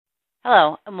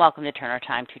Hello and welcome to Turner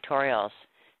Time Tutorials.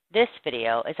 This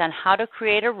video is on how to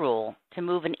create a rule to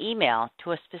move an email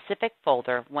to a specific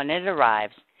folder when it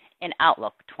arrives in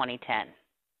Outlook 2010.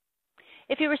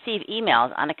 If you receive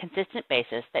emails on a consistent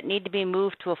basis that need to be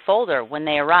moved to a folder when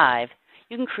they arrive,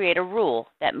 you can create a rule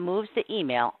that moves the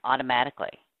email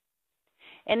automatically.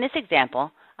 In this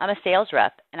example, I'm a sales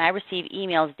rep and I receive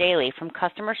emails daily from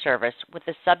customer service with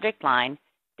the subject line,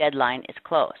 "Deadline is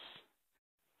close."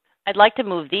 I'd like to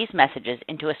move these messages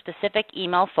into a specific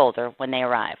email folder when they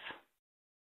arrive.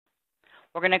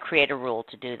 We're going to create a rule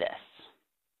to do this.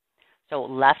 So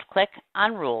left-click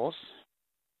on Rules,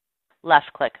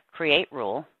 left-click Create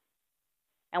Rule,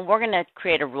 and we're going to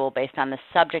create a rule based on the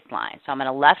subject line. So I'm going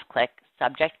to left-click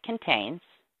Subject Contains,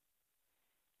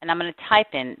 and I'm going to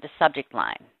type in the subject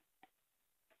line.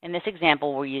 In this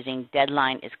example, we're using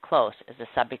Deadline is Close as the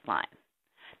subject line.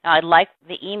 Now I'd like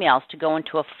the emails to go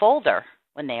into a folder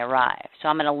when they arrive. So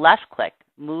I'm going to left-click,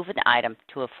 move an item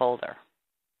to a folder.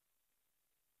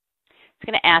 It's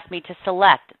going to ask me to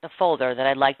select the folder that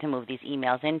I'd like to move these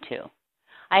emails into.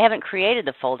 I haven't created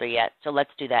the folder yet, so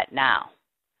let's do that now.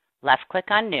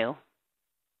 Left-click on New. I'm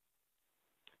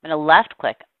going to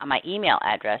left-click on my email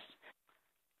address.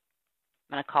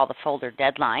 I'm going to call the folder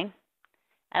Deadline,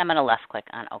 and I'm going to left-click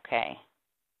on OK.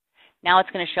 Now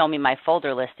it's going to show me my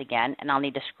folder list again, and I'll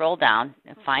need to scroll down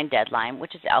and find Deadline,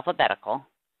 which is alphabetical,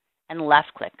 and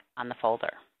left-click on the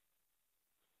folder.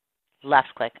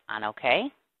 Left-click on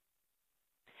OK.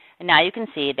 And now you can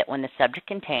see that when the subject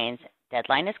contains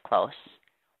Deadline is Close,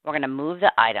 we're going to move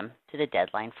the item to the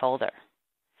Deadline folder.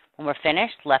 When we're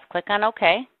finished, left-click on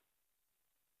OK.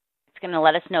 It's going to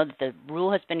let us know that the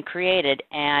rule has been created,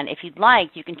 and if you'd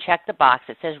like, you can check the box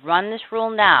that says Run this rule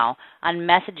now on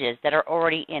messages that are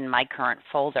already in my current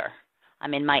folder.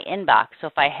 I'm in my inbox, so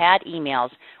if I had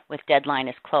emails with Deadline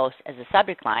is Close as a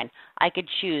subject line, I could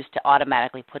choose to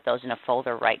automatically put those in a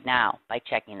folder right now by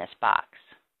checking this box.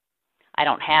 I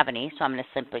don't have any, so I'm going to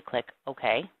simply click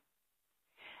OK.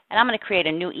 And I'm going to create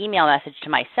a new email message to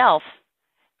myself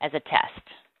as a test.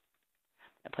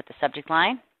 I put the subject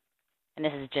line. And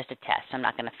this is just a test. I'm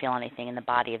not going to fill anything in the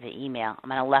body of the email. I'm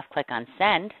going to left-click on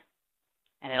Send,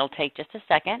 and it'll take just a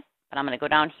second. But I'm going to go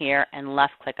down here and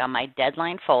left-click on my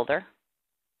Deadline folder,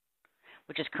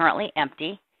 which is currently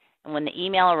empty. And when the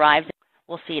email arrives,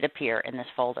 we'll see it appear in this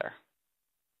folder.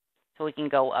 So we can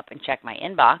go up and check my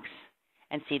inbox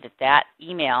and see that that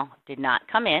email did not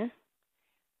come in,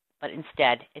 but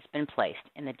instead it's been placed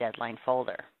in the Deadline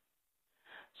folder.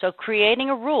 So creating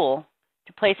a rule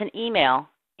to place an email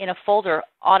in a folder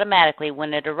automatically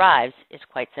when it arrives is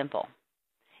quite simple.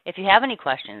 If you have any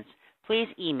questions, please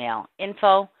email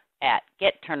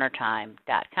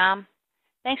info@getturnertime.com.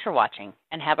 Thanks for watching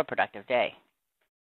and have a productive day.